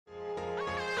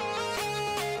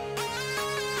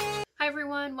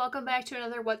and welcome back to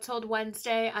another What Sold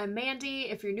Wednesday. I'm Mandy.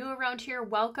 If you're new around here,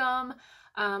 welcome.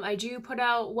 I do put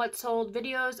out What Sold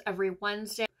videos every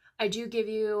Wednesday. I do give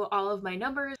you all of my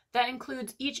numbers. That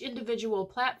includes each individual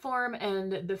platform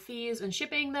and the fees and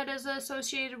shipping that is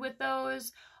associated with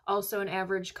those. Also an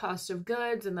average cost of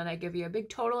goods, and then I give you a big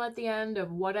total at the end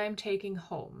of what I'm taking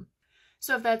home.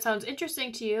 So if that sounds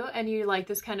interesting to you and you like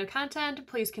this kind of content,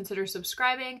 please consider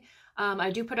subscribing.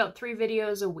 I do put out 3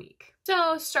 videos a week.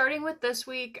 So starting with this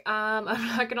week, I'm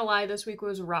not gonna lie, this week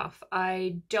was rough.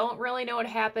 I don't really know what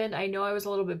happened. I know I was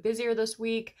a little bit busier this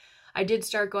week. I did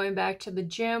start going back to the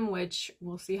gym, which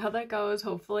we'll see how that goes.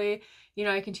 Hopefully,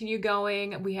 I continue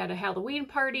going. We had a Halloween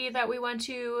party that we went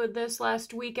to this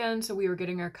last weekend, so we were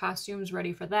getting our costumes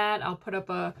ready for that. I'll put up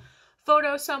a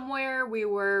photo somewhere. We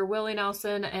were Willie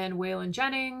Nelson and Waylon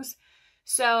Jennings.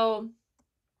 So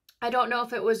I don't know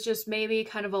if it was just maybe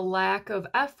kind of a lack of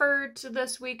effort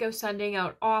this week of sending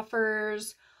out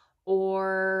offers,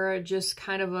 or just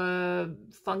kind of a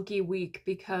funky week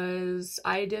because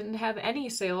I didn't have any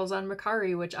sales on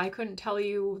Mercari, which I couldn't tell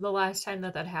you the last time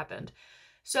that happened.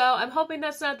 So I'm hoping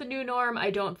that's not the new norm.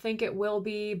 I don't think it will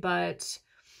be, but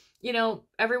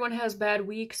everyone has bad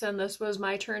weeks, and this was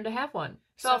my turn to have one.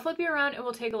 So I'll flip you around and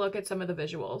we'll take a look at some of the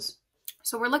visuals.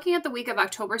 So we're looking at the week of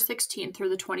October 16th through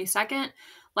the 22nd.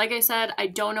 Like I said, I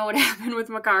don't know what happened with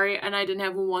Mercari, and I didn't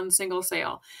have one single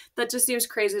sale. That just seems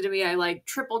crazy to me. I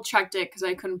triple checked it because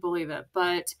I couldn't believe it.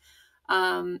 But,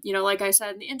 like I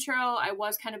said in the intro, I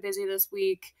was kind of busy this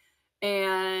week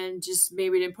and just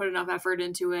maybe didn't put enough effort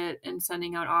into it and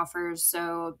sending out offers.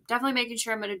 So definitely making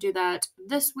sure I'm going to do that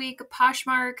this week.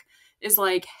 Poshmark is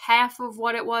like half of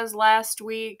what it was last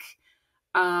week.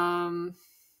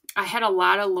 I had a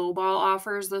lot of lowball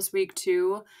offers this week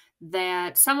too,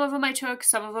 that some of them I took,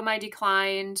 some of them I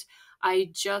declined. I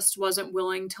just wasn't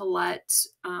willing to let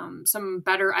some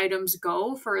better items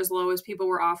go for as low as people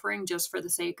were offering just for the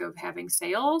sake of having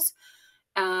sales.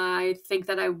 I think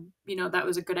that that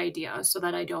was a good idea so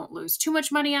that I don't lose too much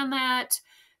money on that.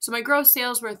 So my gross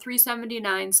sales were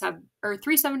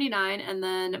 $379, and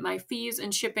then my fees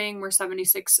and shipping were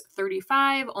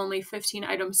 $76.35. Only 15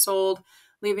 items sold,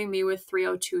 leaving me with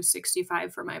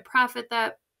 $302.65 for my profit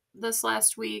this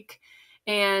last week.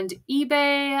 And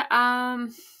eBay, a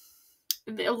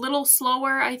little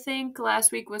slower, I think.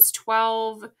 Last week was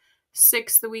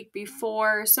 $12.06 the week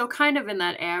before, so kind of in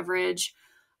that average.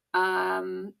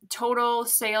 Total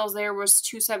sales there was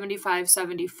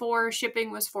 $275.74.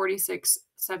 Shipping was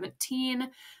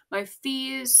 $46.17. My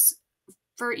fees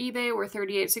for eBay were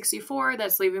 $38.64.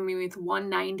 That's leaving me with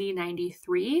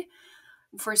 $190.93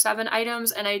 for 7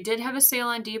 items. And I did have a sale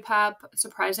on Depop.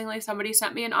 Surprisingly, somebody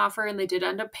sent me an offer and they did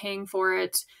end up paying for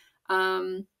it.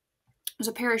 It was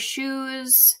a pair of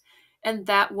shoes, and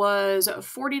that was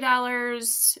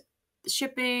 $40. The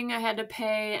shipping I had to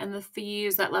pay, and the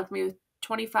fees that left me with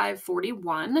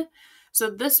 $25.41. So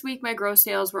this week my gross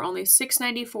sales were only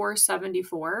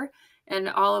 $694.74, and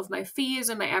all of my fees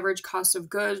and my average cost of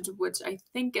goods, which I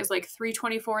think is like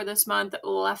 $324 this month,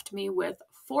 left me with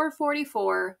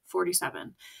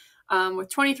 $444.47, with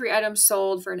 23 items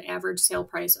sold for an average sale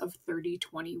price of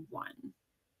 $30.21.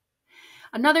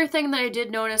 Another thing that I did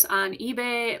notice on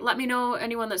eBay, let me know,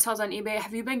 anyone that sells on eBay,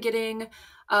 have you been getting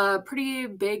a pretty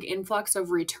big influx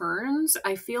of returns?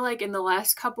 I feel like in the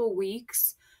last couple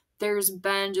weeks, there's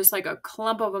been just like a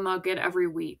clump of them I'll get every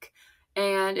week.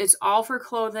 And it's all for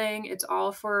clothing. It's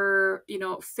all for,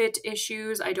 fit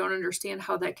issues. I don't understand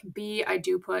how that can be. I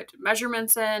do put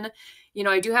measurements in.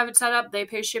 I do have it set up. They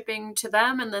pay shipping to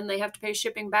them, and then they have to pay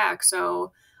shipping back.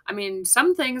 So,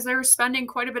 some things they're spending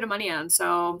quite a bit of money on.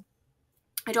 So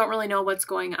I don't really know what's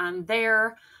going on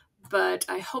there, but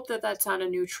I hope that that's not a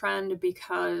new trend,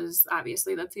 because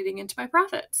obviously that's eating into my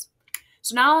profits.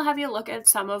 So now I'll have you look at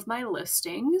some of my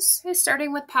listings. Okay,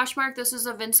 starting with Poshmark, this is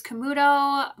a Vince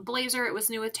Camuto blazer. It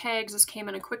was new with tags. This came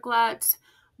in a quick lot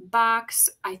box.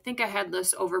 I think I had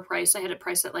this overpriced. I had it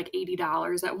priced at like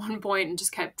 $80 at one point and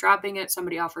just kept dropping it.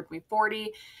 Somebody offered me $40,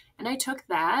 and I took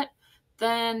that.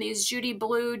 Then these Judy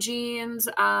blue jeans,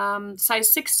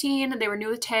 size 16, they were new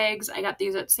with tags. I got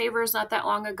these at Savers not that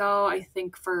long ago, I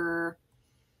think for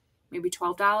maybe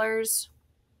 $12.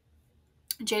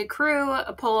 J. Crew,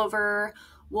 a pullover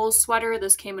wool sweater.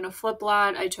 This came in a flip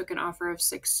lot. I took an offer of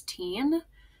 $16.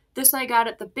 This I got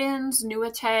at the bins, new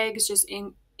with tags, just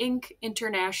Ink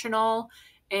International,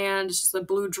 and just a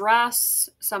blue dress.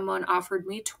 Someone offered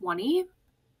me $20.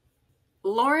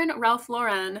 Ralph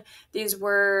Lauren, these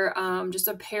were just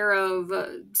a pair of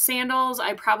sandals.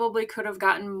 I probably could have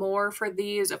gotten more for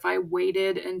these if I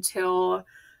waited until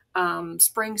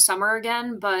spring, summer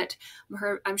again, but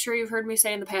I'm sure you've heard me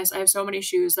say in the past, I have so many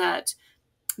shoes that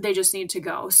they just need to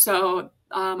go. So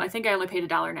I think I only paid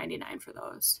 $1.99 for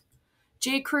those.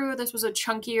 J. Crew, this was a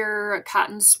chunkier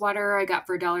cotton sweater I got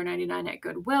for $1.99 at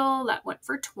Goodwill. That went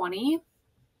for $20.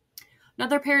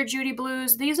 Another pair of Judy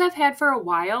Blues. These I've had for a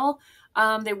while.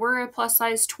 They were a plus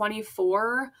size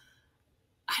 24.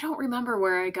 I don't remember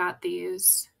where I got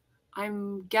these.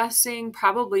 I'm guessing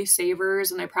probably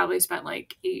Savers, and I probably spent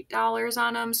like $8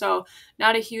 on them, so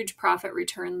not a huge profit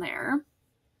return there.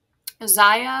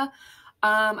 Zaya,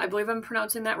 I believe I'm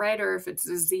pronouncing that right, or if it's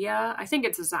Zia, I think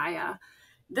it's Zaya.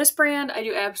 This brand I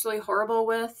do absolutely horrible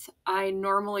with. I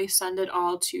normally send it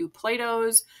all to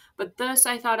Plato's, but this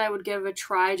I thought I would give a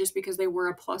try just because they were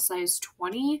a plus size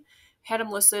 20. Had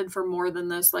them listed for more than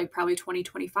this, like probably 20,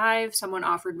 25. Someone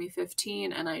offered me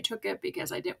 15 and I took it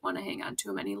because I didn't want to hang on to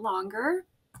them any longer.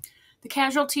 The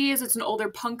Casualties, it's an older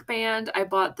punk band. I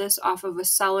bought this off of a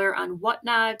seller on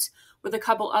Whatnot with a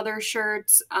couple other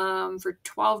shirts for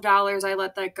 $12. I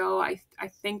let that go. I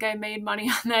think I made money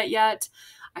on that yet.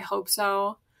 I hope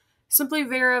so. Simply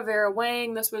Vera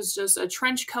Wang. This was just a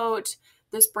trench coat.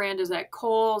 This brand is at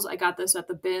Kohl's. I got this at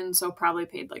the bin, so probably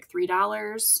paid like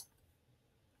 $3.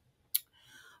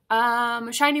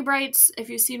 Shiny Brights. If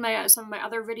you've seen some of my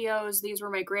other videos, these were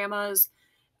my grandma's.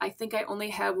 I think I only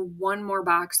have one more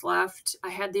box left. I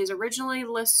had these originally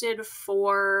listed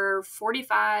for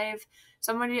 $45.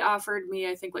 Somebody offered me,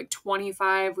 I think, like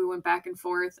 $25. We went back and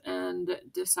forth and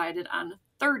decided on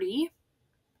 $30.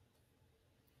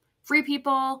 Free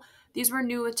People. These were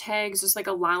new with tags, just like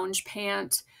a lounge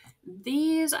pant.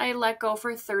 These I let go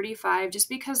for $35 just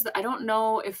because I don't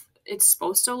know if it's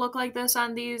supposed to look like this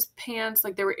on these pants.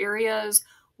 Like there were areas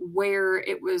where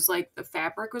it was like the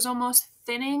fabric was almost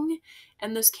thinning,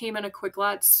 and this came in a Quick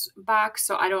Lots box,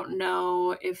 so I don't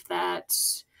know if that,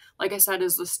 like I said,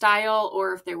 is the style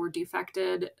or if they were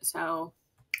defected. So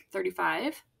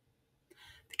 $35.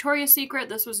 Victoria's Secret,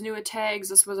 this was new with tags.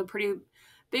 This was a pretty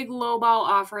big lowball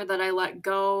offer that I let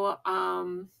go.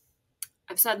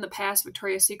 I've said in the past,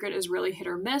 Victoria's Secret is really hit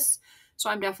or miss, so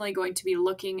I'm definitely going to be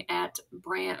looking at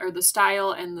brand or the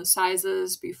style and the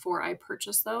sizes before I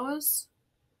purchase those.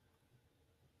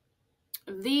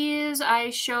 These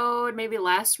I showed maybe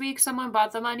last week. Someone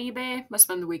bought them on eBay. Must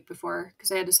have been the week before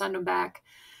because I had to send them back.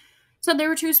 So they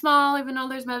were too small, even though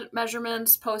there's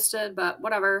measurements posted, but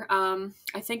whatever.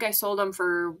 I think I sold them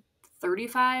for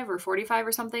 $35 or $45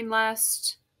 or something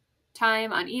last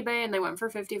time on eBay, and they went for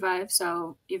 $55,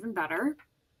 so even better.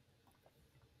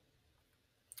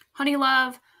 Honey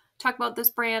Love, talk about this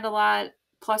brand a lot.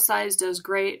 Plus size, does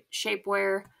great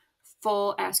shapewear.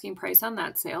 Full asking price on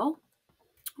that sale.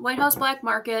 White House Black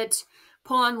Market,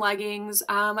 pull-on leggings.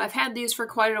 I've had these for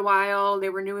quite a while. They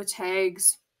were new with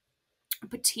tags.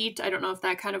 Petite, I don't know if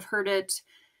that kind of hurt it.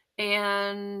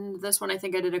 And this one, I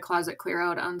think I did a closet clear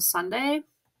out on Sunday.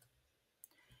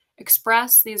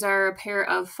 Express, these are a pair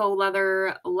of faux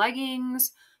leather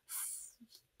leggings.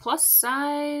 Plus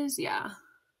size, yeah.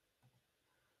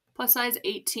 Plus size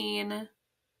 18.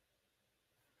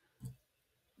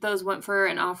 Those went for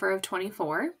an offer of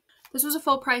 $24. This was a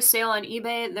full price sale on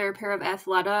eBay. They're a pair of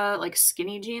Athleta, like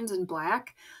skinny jeans in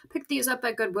black. Picked these up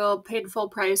at Goodwill, paid full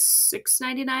price,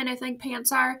 $6.99 I think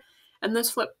pants are. And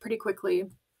this flipped pretty quickly.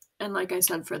 And like I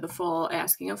said, for the full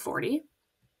asking of $40.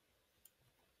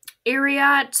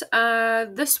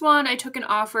 Ariat, this one I took an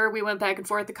offer. We went back and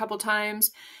forth a couple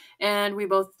times, and we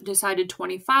both decided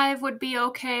 $25 would be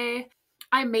okay.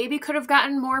 I maybe could have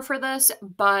gotten more for this,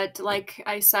 but like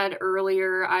I said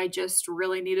earlier, I just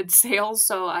really needed sales,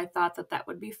 so I thought that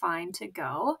would be fine to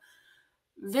go.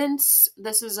 Vince,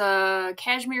 this is a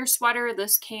cashmere sweater.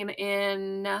 This came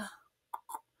in,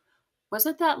 was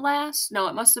it that last? No,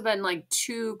 it must have been like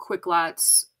 2 Quick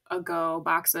Lots ago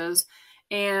boxes.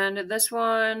 And this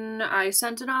one, I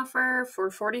sent an offer for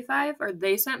 $45, or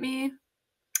they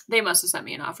must have sent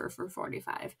me an offer for $45.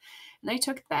 And I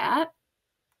took that.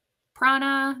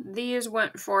 Prana, these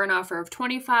went for an offer of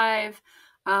 $25,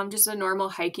 just a normal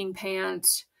hiking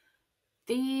pant.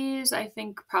 These, I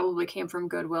think, probably came from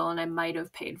Goodwill, and I might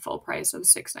have paid full price of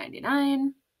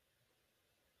 $6.99.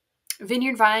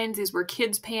 Vineyard Vines, these were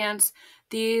kids' pants.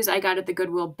 These I got at the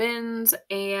Goodwill bins,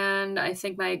 and I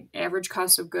think my average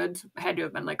cost of goods had to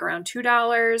have been like around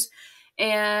 $2.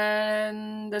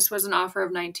 And this was an offer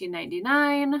of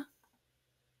 $19.99.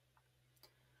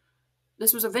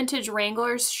 This was a vintage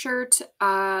Wranglers shirt.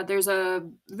 There's a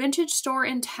vintage store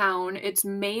in town. It's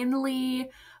mainly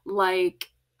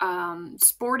like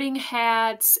sporting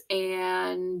hats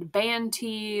and band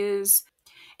tees.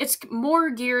 It's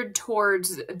more geared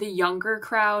towards the younger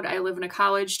crowd. I live in a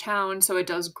college town, so it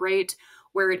does great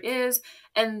where it is.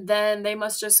 And then they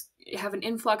must just have an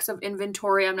influx of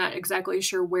inventory. I'm not exactly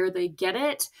sure where they get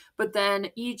it, but then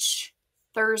each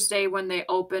Thursday when they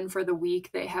open for the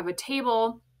week, they have a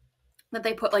table that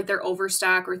they put like their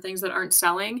overstock or things that aren't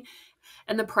selling.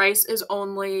 And the price is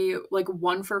only like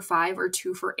 1 for 5 or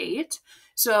 2 for 8.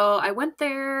 So I went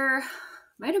there,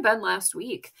 might have been last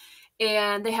week,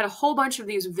 and they had a whole bunch of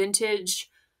these vintage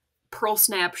pearl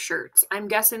snap shirts. I'm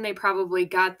guessing they probably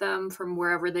got them from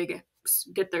wherever they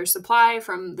get their supply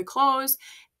from the clothes,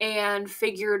 and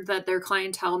figured that their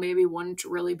clientele maybe wouldn't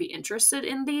really be interested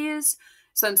in these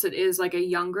since it is like a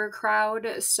younger crowd.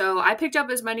 So I picked up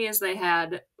as many as they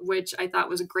had, which I thought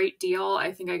was a great deal.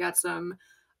 I think I got some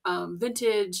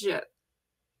vintage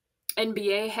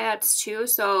NBA hats too.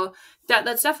 So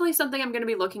that's definitely something I'm going to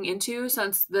be looking into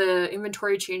since the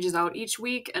inventory changes out each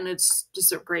week and it's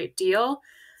just a great deal.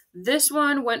 This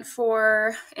one went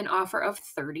for an offer of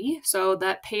 $30, so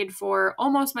that paid for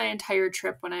almost my entire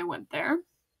trip when I went there.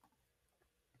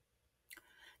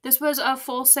 This was a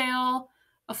full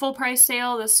price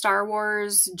sale, the Star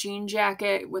Wars jean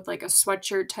jacket with like a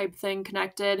sweatshirt type thing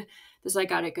connected. This I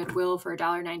got at Goodwill for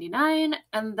 $1.99.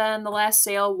 And then the last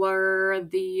sale were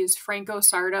these Franco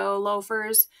Sardo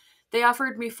loafers. They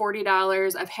offered me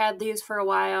 $40. I've had these for a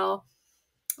while.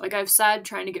 Like I've said,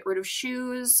 trying to get rid of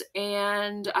shoes,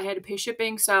 and I had to pay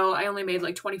shipping, so I only made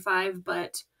like $25,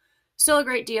 but still a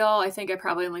great deal. I think I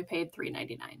probably only paid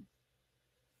 $3.99.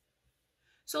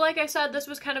 So like I said, this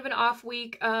was kind of an off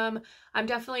week. I'm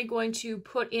definitely going to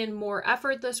put in more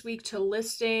effort this week to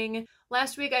listing.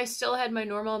 Last week, I still had my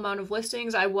normal amount of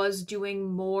listings. I was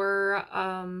doing more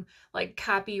like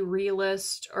copy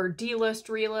relist or delist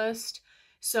relist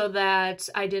so that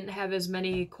I didn't have as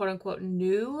many quote unquote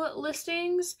new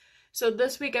listings. So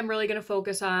this week, I'm really going to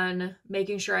focus on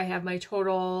making sure I have my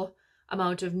total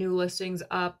amount of new listings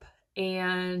up,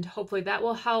 and hopefully that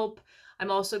will help. I'm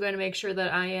also going to make sure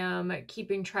that I am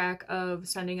keeping track of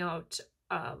sending out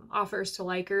offers to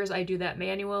likers. I do that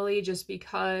manually just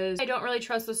because I don't really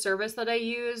trust the service that I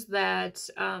use that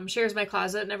shares my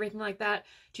closet and everything like that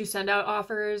to send out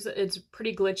offers. It's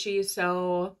pretty glitchy,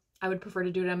 so I would prefer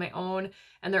to do it on my own.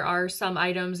 And there are some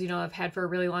items, I've had for a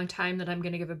really long time that I'm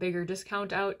going to give a bigger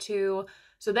discount out to.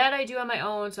 So that I do on my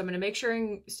own. So I'm going to make sure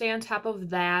and stay on top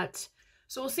of that.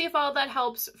 So we'll see if all of that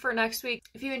helps for next week.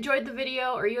 If you enjoyed the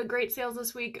video or you had great sales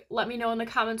this week, let me know in the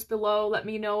comments below. Let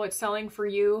me know what's selling for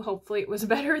you. Hopefully it was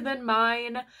better than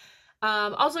mine.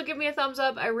 Also give me a thumbs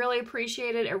up. I really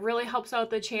appreciate it. It really helps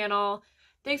out the channel.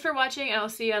 Thanks for watching, and I'll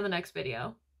see you on the next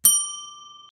video.